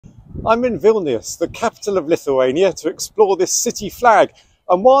I'm in Vilnius, the capital of Lithuania, to explore this city flag.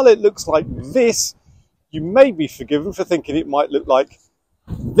 And while it looks like this, you may be forgiven for thinking it might look like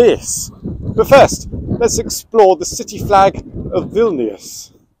this. But first, let's explore the city flag of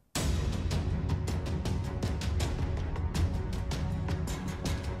Vilnius.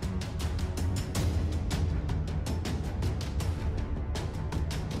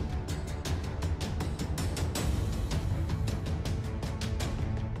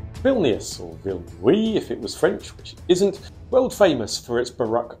 Vilnius, or Vilnius if it was French, which it isn't, world famous for its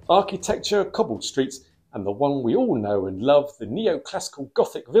Baroque architecture, cobbled streets, and the one we all know and love, the neoclassical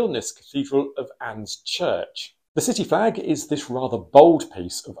Gothic Vilnius Cathedral of Anne's Church. The city flag is this rather bold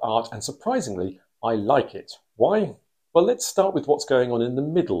piece of art, and surprisingly, I like it. Why? Well, let's start with what's going on in the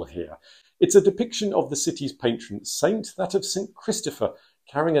middle here. It's a depiction of the city's patron saint, that of St. Christopher,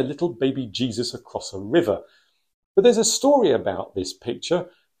 carrying a little baby Jesus across a river. But there's a story about this picture.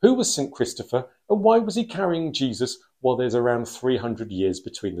 Who was St. Christopher, and why was he carrying Jesus while there's around 300 years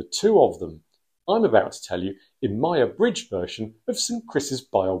between the two of them? I'm about to tell you in my abridged version of St. Chris's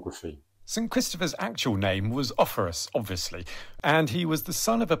biography. St. Christopher's actual name was Opherus, obviously, and he was the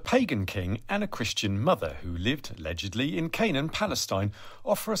son of a pagan king and a Christian mother who lived, allegedly, in Canaan, Palestine.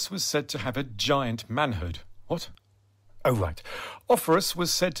 Opherus was said to have a giant manhood. What? Oh, right. Opherus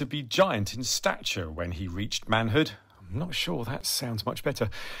was said to be giant in stature when he reached manhood. I'm not sure that sounds much better,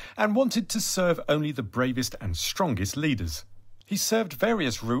 and wanted to serve only the bravest and strongest leaders. He served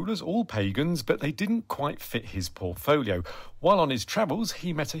various rulers, all pagans, but they didn't quite fit his portfolio. While on his travels,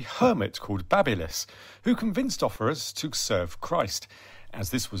 he met a hermit called Babylis, who convinced Opherus to serve Christ.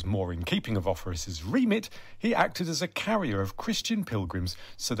 As this was more in keeping of Opherus's remit, he acted as a carrier of Christian pilgrims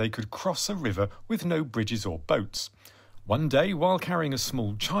so they could cross a river with no bridges or boats. One day, while carrying a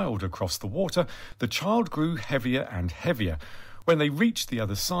small child across the water, the child grew heavier and heavier. When they reached the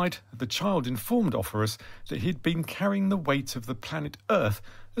other side, the child informed Opherus that he'd been carrying the weight of the planet Earth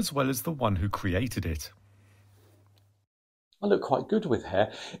as well as the one who created it. I look quite good with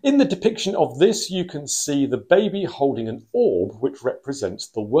hair. In the depiction of this, you can see the baby holding an orb which represents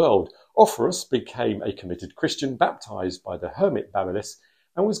the world. Opherus became a committed Christian, baptised by the hermit Babylis,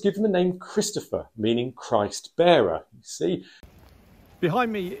 and was given the name Christopher, meaning Christ bearer. You see, behind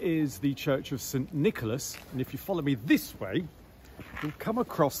me is the Church of St. Nicholas, and if you follow me this way, you'll come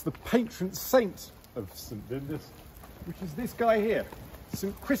across the patron saint of St. Vilnius, which is this guy here,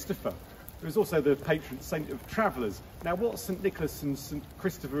 St. Christopher, who is also the patron saint of travellers. Now, what St. Nicholas and St.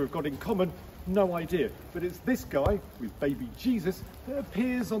 Christopher have got in common, no idea, but it's this guy with baby Jesus that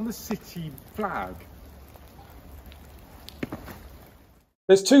appears on the city flag.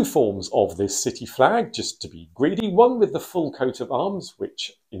 There's two forms of this city flag, just to be greedy. One with the full coat of arms, which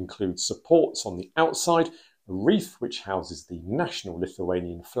includes supports on the outside, a wreath which houses the national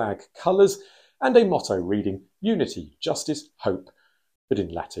Lithuanian flag colours, and a motto reading Unity, Justice, Hope, but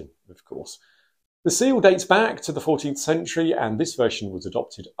in Latin, of course. The seal dates back to the 14th century, and this version was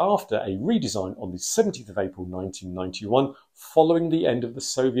adopted after a redesign on the 17th of April 1991, following the end of the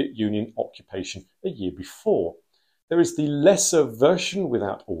Soviet Union occupation a year before. There is the lesser version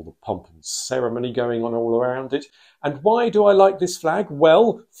without all the pomp and ceremony going on all around it. And why do I like this flag?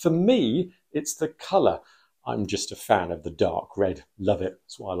 Well, for me, it's the colour. I'm just a fan of the dark red. Love it.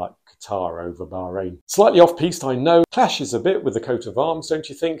 That's why I like Qatar over Bahrain. Slightly off-piste, I know. Clashes a bit with the coat of arms, don't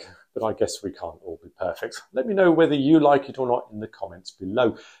you think? But I guess we can't all be perfect. Let me know whether you like it or not in the comments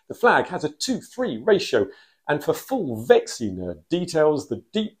below. The flag has a 2:3 ratio. And for full Vexy nerd details, the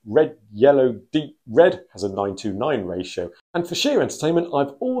deep red, yellow, deep red has a 9:9 ratio. And for sheer entertainment,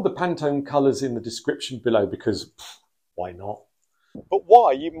 I've all the Pantone colours in the description below because why not? But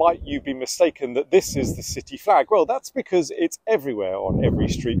why might you be mistaken that this is the city flag? Well, that's because it's everywhere on every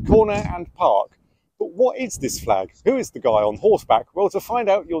street corner and park. But what is this flag? Who is the guy on horseback? Well, to find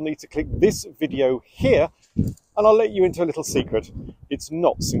out, you'll need to click this video here, and I'll let you into a little secret. It's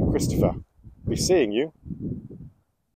not St. Christopher. Be seeing you